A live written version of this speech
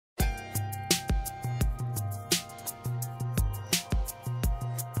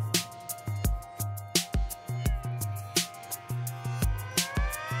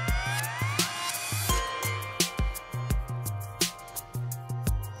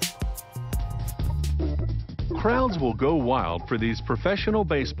Crowds will go wild for these professional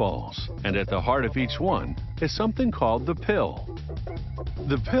baseballs, and at the heart of each one is something called the pill.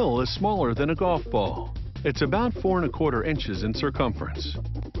 The pill is smaller than a golf ball. It's about 4¼ inches in circumference.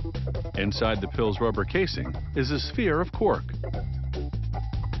 Inside the pill's rubber casing is a sphere of cork.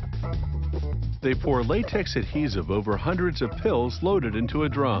 They pour latex adhesive over hundreds of pills loaded into a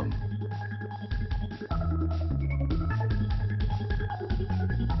drum.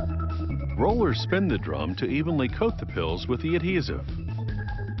 Rollers spin the drum to evenly coat the pills with the adhesive.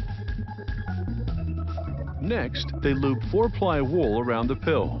 Next, they loop 4-ply wool around the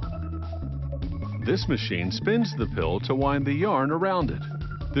pill. This machine spins the pill to wind the yarn around it.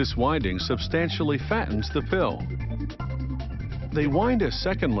 This winding substantially fattens the pill. They wind a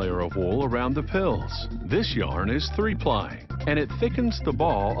second layer of wool around the pills. This yarn is 3-ply, and it thickens the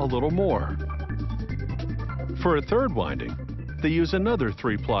ball a little more. For a third winding, they use another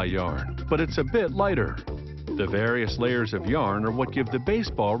 3-ply yarn, but it's a bit lighter. The various layers of yarn are what give the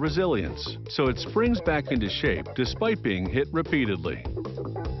baseball resilience, so it springs back into shape despite being hit repeatedly.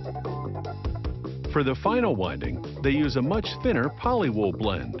 For the final winding, they use a much thinner polywool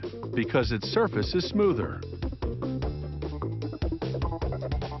blend because its surface is smoother.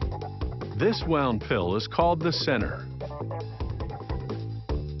 This wound pill is called the center.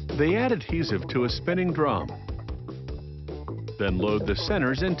 They add adhesive to a spinning drum, then load the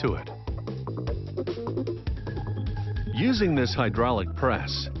centers into it. Using this hydraulic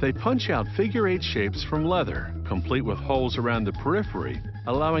press, they punch out figure-8 shapes from leather, complete with holes around the periphery,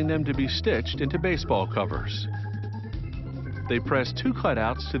 allowing them to be stitched into baseball covers. They press 2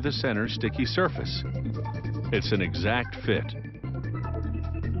 cutouts to the center sticky surface. It's an exact fit.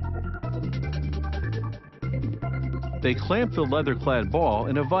 They clamp the leather-clad ball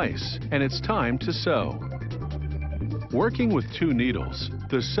in a vise, and it's time to sew. Working with 2 needles,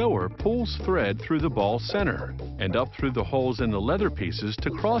 the sewer pulls thread through the ball center and up through the holes in the leather pieces to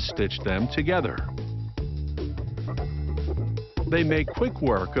cross-stitch them together. They make quick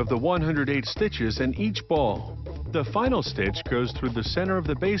work of the 108 stitches in each ball. The final stitch goes through the center of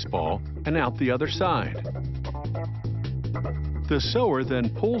the baseball and out the other side. The sewer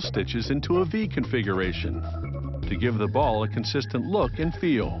then pulls stitches into a V configuration to give the ball a consistent look and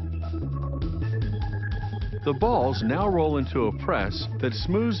feel. The balls now roll into a press that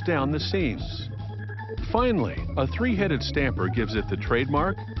smooths down the seams. Finally, a 3-headed stamper gives it the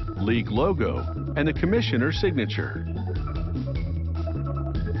trademark, league logo, and the commissioner's signature.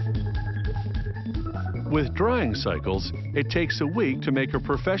 With drying cycles, it takes a week to make a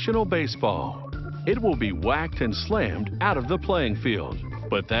professional baseball. It will be whacked and slammed out of the playing field,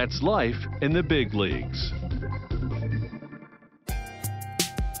 but that's life in the big leagues.